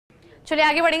चलिए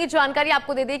आगे बढ़ेंगे। जानकारी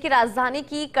आपको दे दें कि राजधानी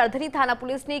की करधनी थाना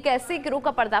पुलिस ने एक ऐसे गिरोह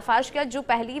का पर्दाफाश किया जो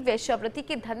पहली वेश्यावृत्ति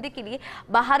के धंधे के लिए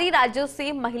बाहरी राज्यों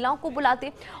से महिलाओं को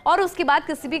बुलाते और उसके बाद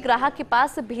किसी भी ग्राहक के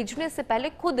पास भेजने से पहले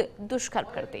खुद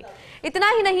दुष्कर्म करते। इतना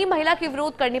ही नहीं, महिला के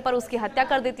विरोध करने पर उसकी हत्या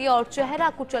कर देती और चेहरा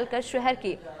कुचलकर शहर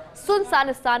के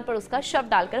सुनसान स्थान पर उसका शव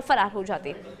डालकर फरार हो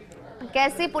जाते।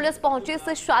 कैसे पुलिस पहुंची इस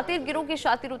शातिर गिरोह के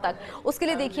शातिरों तक, उसके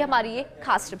लिए देखिए हमारी ये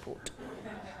खास रिपोर्ट।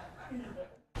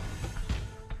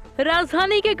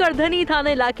 राजधानी के करधनी थाना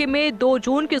इलाके में 2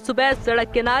 जून की सुबह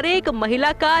सड़क किनारे एक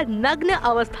महिला का नग्न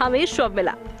अवस्था में शव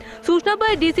मिला। सूचना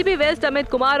पर डीसीपी वेस्ट अमित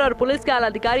कुमार और पुलिस के आला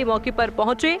अधिकारी मौके पर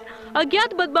पहुंचे।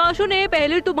 अज्ञात बदमाशों ने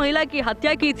पहले तो महिला की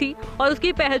हत्या की थी और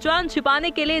उसकी पहचान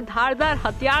छिपाने के लिए धारदार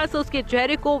हथियार से उसके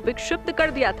चेहरे को विक्षिप्त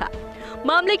कर दिया था।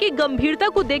 मामले की गंभीरता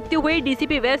को देखते हुए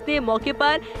डीसीपी वेस्ट ने मौके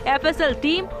पर एफएसएल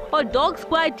टीम और डॉग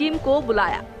स्क्वाड टीम को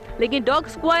बुलाया, लेकिन डॉग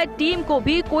स्क्वाड टीम को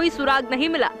भी कोई सुराग नहीं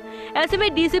मिला। ऐसे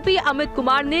में डीसीपी अमित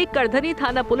कुमार ने करधनी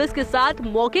थाना पुलिस के साथ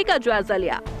मौके का जायजा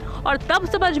लिया और तब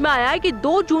समझ में आया कि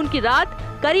 2 जून की रात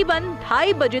करीबन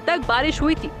 2:30 बजे तक बारिश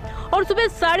हुई थी और सुबह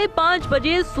 5:30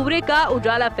 बजे सूर्य का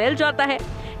उजाला फैल जाता है।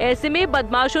 ऐसे में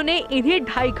बदमाशों ने इन्हीं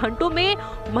 2.5 घंटों में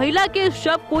महिला के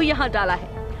शव को यहाँ डाला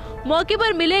है। मौके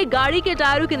पर मिले गाड़ी के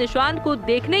टायरों के निशान को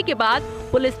देखने के बाद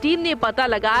पुलिस टीम ने पता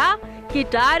लगाया कि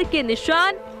टायर के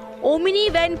निशान ओमिनी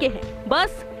वैन के हैं।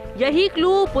 बस यही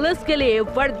क्लू पुलिस के लिए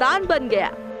वरदान बन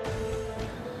गया।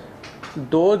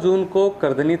 2 जून को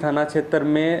करधनी थाना क्षेत्र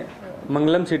में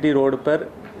मंगलम सिटी रोड पर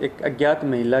एक अज्ञात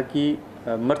महिला की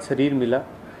मृत शरीर मिला।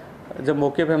 जब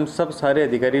मौके पर हम सब सारे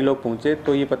अधिकारी लोग पहुंचे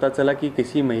तो ये पता चला कि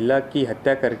किसी महिला की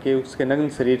हत्या करके उसके नग्न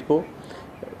शरीर को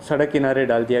सड़क किनारे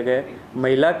डाल दिया गया।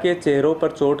 महिला के चेहरों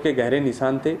पर चोट के गहरे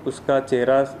निशान थे। उसका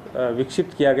चेहरा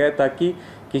विक्षिप्त किया गया ताकि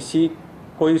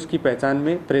कोई उसकी पहचान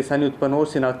में परेशानी उत्पन्न हो और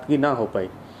शिनाख्त ना हो पाई।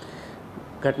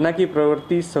 घटना की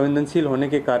प्रवृत्ति संवेदनशील होने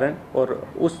के कारण और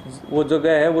वो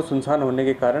जगह है वो सुनसान होने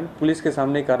के कारण पुलिस के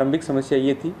सामने एक आरंभिक समस्या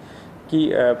ये थी कि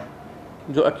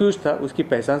जो अक्यूज था उसकी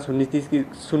पहचान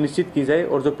सुनिश्चित की जाए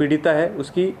और जो पीड़िता है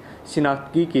उसकी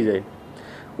शिनाख्त की जाए।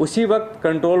 उसी वक्त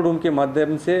कंट्रोल रूम के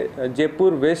माध्यम से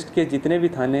जयपुर वेस्ट के जितने भी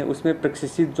थाने उसमें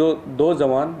प्रशिक्षित जो 2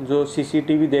 जवान जो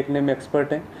सीसीटीवी देखने में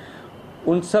एक्सपर्ट हैं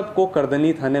उन सब को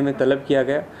करधनी थाने में तलब किया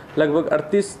गया। लगभग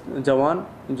 38 जवान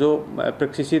जो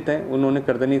प्रशिक्षित हैं उन्होंने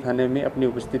करधनी थाने में अपनी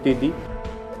उपस्थिति दी।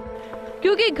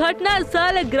 क्योंकि घटना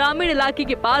स्थल ग्रामीण इलाके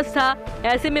के पास था,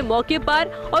 ऐसे में मौके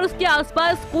पर और उसके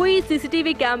आसपास कोई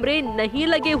सीसीटीवी कैमरे नहीं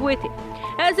लगे हुए थे।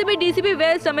 ऐसे में डीसीपी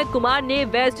वेस्ट अमित कुमार ने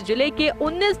वेस्ट जिले के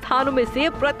 19 थानों में से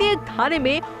प्रत्येक थाने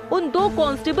में उन 2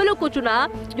 कांस्टेबलों को चुना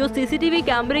जो सीसीटीवी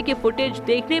कैमरे के फुटेज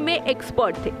देखने में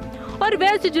एक्सपर्ट थे और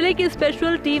वेस्ट जिले की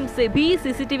स्पेशल टीम से भी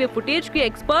सीसीटीवी फुटेज के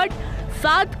एक्सपर्ट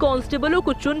 7 कांस्टेबलों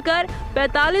को चुनकर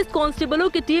 45 कांस्टेबलों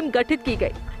की टीम गठित की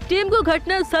गई। टीम को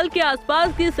घटना स्थल के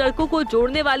आसपास की सड़कों को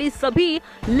जोड़ने वाली सभी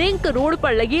लिंक रोड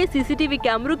पर लगे सीसीटीवी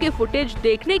कैमरों के फुटेज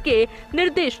देखने के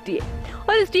निर्देश दिए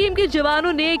और इस टीम के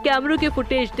जवानों ने कैमरों के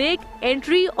फुटेज देख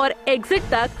एंट्री और एग्जिट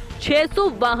तक 600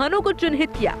 वाहनों को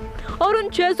चिन्हित किया और उन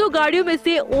 600 गाड़ियों में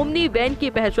से ओमनी वैन की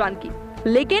पहचान की,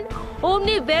 लेकिन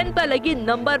ओमनी वैन पर लगी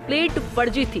नंबर प्लेट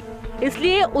फर्जी थी,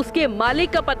 इसलिए उसके मालिक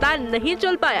का पता नहीं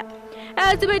चल पाया।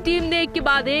 ऐसे में टीम ने एक के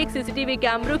बाद एक सीसीटीवी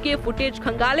कैमरों के फुटेज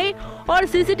खंगाले और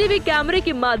सीसीटीवी कैमरे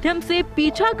के माध्यम से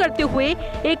पीछा करते हुए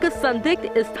एक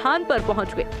संदिग्ध स्थान पर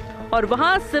पहुंच गए और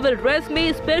वहां सिविल ड्रेस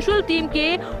में स्पेशल टीम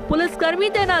के पुलिसकर्मी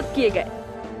तैनात किए गए।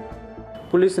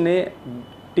 पुलिस ने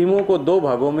टीमों को 2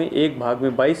 भागों में, एक भाग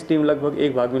में 22 टीम लगभग,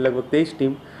 एक भाग में लगभग 23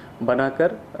 टीम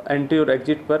बनाकर एंट्री और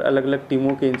एग्जिट पर अलग अलग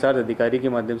टीमों के इंचार्ज अधिकारी के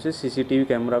माध्यम से सीसीटीवी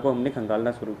कैमरा को हमने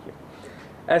खंगालना शुरू किया।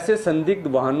 ऐसे संदिग्ध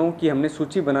वाहनों की हमने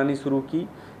सूची बनानी शुरू की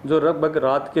जो लगभग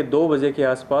रात के 2 बजे के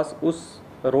आसपास उस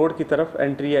रोड की तरफ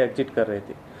एंट्री या एग्जिट कर रहे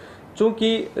थे।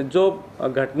 चूँकि जो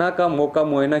घटना का मौका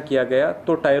मुआयना किया गया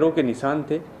तो टायरों के निशान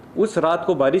थे, उस रात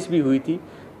को बारिश भी हुई थी,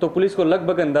 तो पुलिस को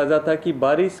लगभग अंदाज़ा था कि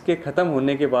बारिश के ख़त्म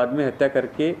होने के बाद में हत्या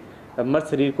करके मृत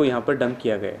शरीर को यहाँ पर डंप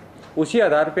किया गया। उसी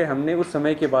आधार पे हमने उस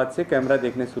समय के बाद से कैमरा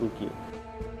देखने शुरू किए।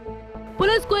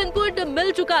 पुलिस को इनपुट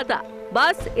मिल चुका था,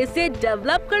 बस इसे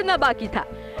डेवलप करना बाकी था।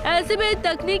 ऐसे में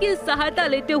तकनीकी सहायता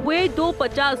लेते हुए 2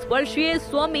 50 वर्षीय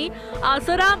स्वामी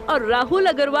आसाराम और राहुल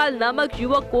अग्रवाल नामक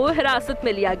युवक को हिरासत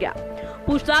में लिया गया।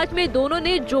 पूछताछ में दोनों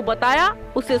ने जो बताया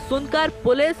उसे सुनकर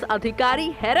पुलिस अधिकारी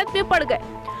हैरत में पड़ गए।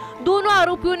 दोनों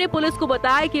आरोपियों ने पुलिस को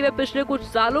बताया कि वे पिछले कुछ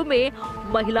सालों में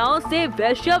महिलाओं से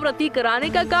वेश्यावृत्ति कराने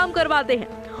का काम करवाते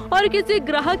हैं और किसी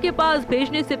ग्राहक के पास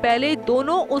भेजने से पहले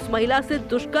दोनों उस महिला से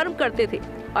दुष्कर्म करते थे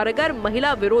और अगर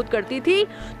महिला विरोध करती थी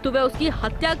तो वे उसकी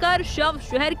हत्या कर शव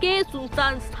शहर के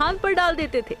सुनसान स्थान पर डाल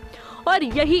देते थे और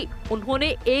यही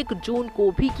उन्होंने 1 जून को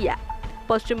भी किया।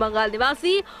 पश्चिम बंगाल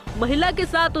निवासी महिला के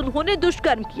साथ उन्होंने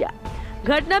दुष्कर्म किया।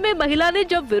 घटना में महिला ने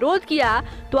जब विरोध किया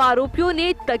तो आरोपियों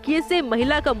ने तकिए से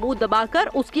महिला का मुंह दबाकर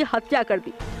उसकी हत्या कर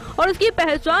दी और उसकी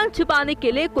पहचान छिपाने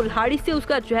के लिए कुल्हाड़ी से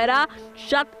उसका चेहरा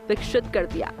शत विक्षत कर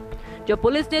दिया। जब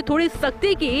पुलिस ने थोड़ी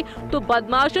सख्ती की तो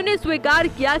बदमाशों ने स्वीकार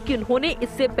किया कि उन्होंने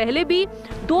इससे पहले भी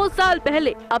 2 साल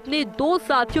पहले अपने 2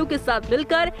 साथियों के साथ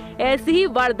मिलकर ऐसी ही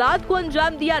वारदात को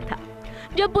अंजाम दिया था।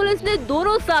 जब पुलिस ने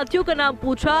दोनों साथियों का नाम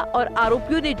पूछा और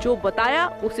आरोपियों ने जो बताया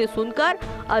उसे सुनकर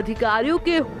अधिकारियों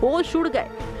के होश उड़ गए।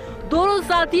 दोनों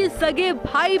साथी सगे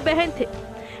भाई बहन थे।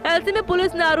 ऐसे में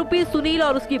पुलिस ने आरोपी सुनील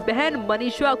और उसकी बहन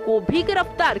मनीषा को भी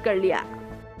गिरफ्तार कर लिया।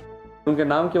 उनके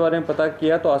नाम के बारे में पता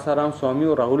किया तो आसाराम स्वामी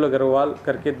और राहुल अग्रवाल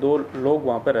करके 2 लोग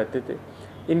वहाँ पर रहते थे।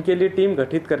 इनके लिए टीम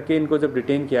गठित करके इनको जब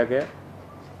डिटेन किया गया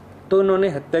तो इन्होंने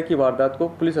हत्या की वारदात को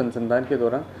पुलिस अनुसंधान के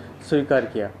दौरान स्वीकार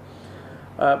किया।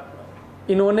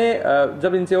 इन्होंने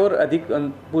जब इनसे और अधिक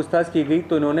पूछताछ की गई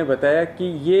तो इन्होंने बताया कि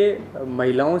ये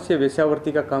महिलाओं से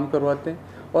वेश्यावृत्ति का काम करवाते हैं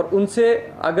और उनसे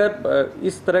अगर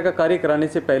इस तरह का कार्य कराने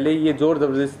से पहले ये जोर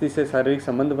जबरदस्ती से शारीरिक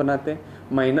संबंध बनाते हैं।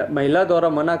 महिला द्वारा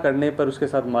मना करने पर उसके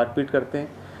साथ मारपीट करते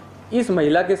हैं। इस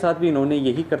महिला के साथ भी इन्होंने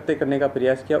यही करने का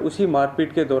प्रयास किया। उसी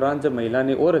मारपीट के दौरान जब महिला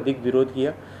ने और अधिक विरोध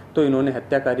किया तो इन्होंने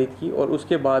हत्या कारित की और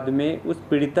उसके बाद में उस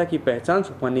पीड़िता की पहचान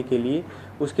छुपाने के लिए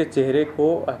उसके चेहरे को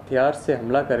हथियार से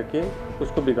हमला करके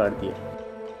उसको बिगाड़ दिया।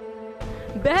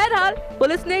 बहरहाल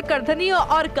पुलिस ने करधनी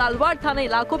और कालवाड़ थाना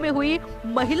इलाकों में हुई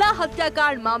महिला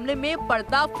हत्याकांड मामले में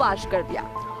पर्दाफाश कर दिया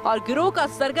और गिरोह का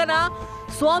सरगना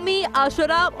स्वामी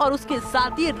आशुराम और उसके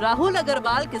साथी राहुल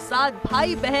अग्रवाल के साथ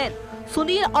भाई बहन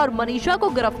सुनील और मनीषा को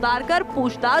गिरफ्तार कर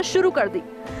पूछताछ शुरू कर दी।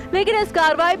 लेकिन इस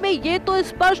कार्रवाई में ये तो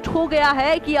स्पष्ट हो गया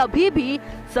है कि अभी भी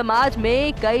समाज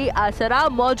में कई आसरा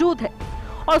मौजूद है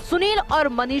और सुनील और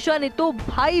मनीषा ने तो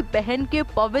भाई बहन के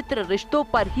पवित्र रिश्तों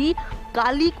पर ही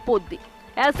कालीक पोत दी।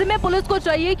 ऐसे में पुलिस को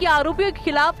चाहिए कि आरोपियों के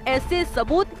खिलाफ ऐसे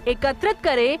सबूत एकत्रित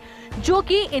करे जो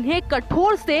कि इन्हें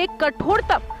कठोर से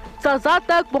कठोरतम सजा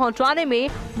तक पहुंचाने में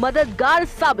मददगार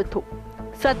साबित हो।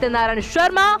 Satyanarayan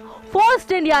Sharma,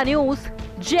 first India news,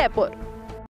 Jaipur.